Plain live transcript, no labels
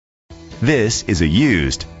This is a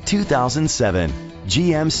used 2007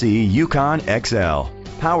 GMC Yukon XL,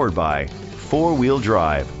 powered by four-wheel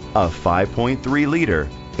drive, a 5.3-liter,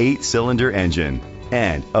 8-cylinder engine,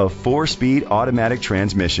 and a 4-speed automatic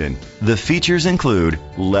transmission. The features include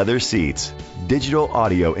leather seats, digital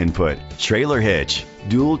audio input, trailer hitch,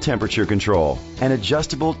 dual temperature control, an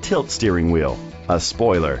adjustable tilt steering wheel, a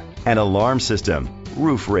spoiler, an alarm system,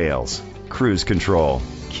 roof rails, cruise control,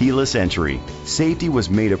 keyless entry. Safety was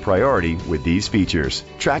made a priority with these features: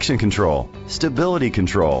 traction control, stability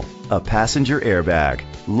control, a passenger airbag,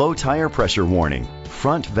 low tire pressure warning,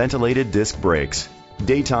 front ventilated disc brakes,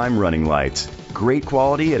 daytime running lights. Great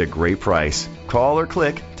quality at a great price. Call or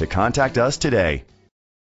click to contact us today.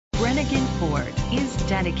 Brenengen Ford is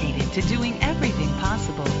dedicated to doing everything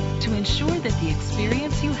possible to ensure that the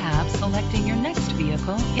experience you have selecting your next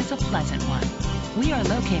vehicle is a pleasant one. We are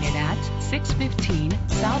located at 615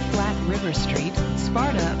 South Black River Street,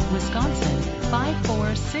 Sparta, Wisconsin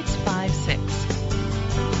 54656.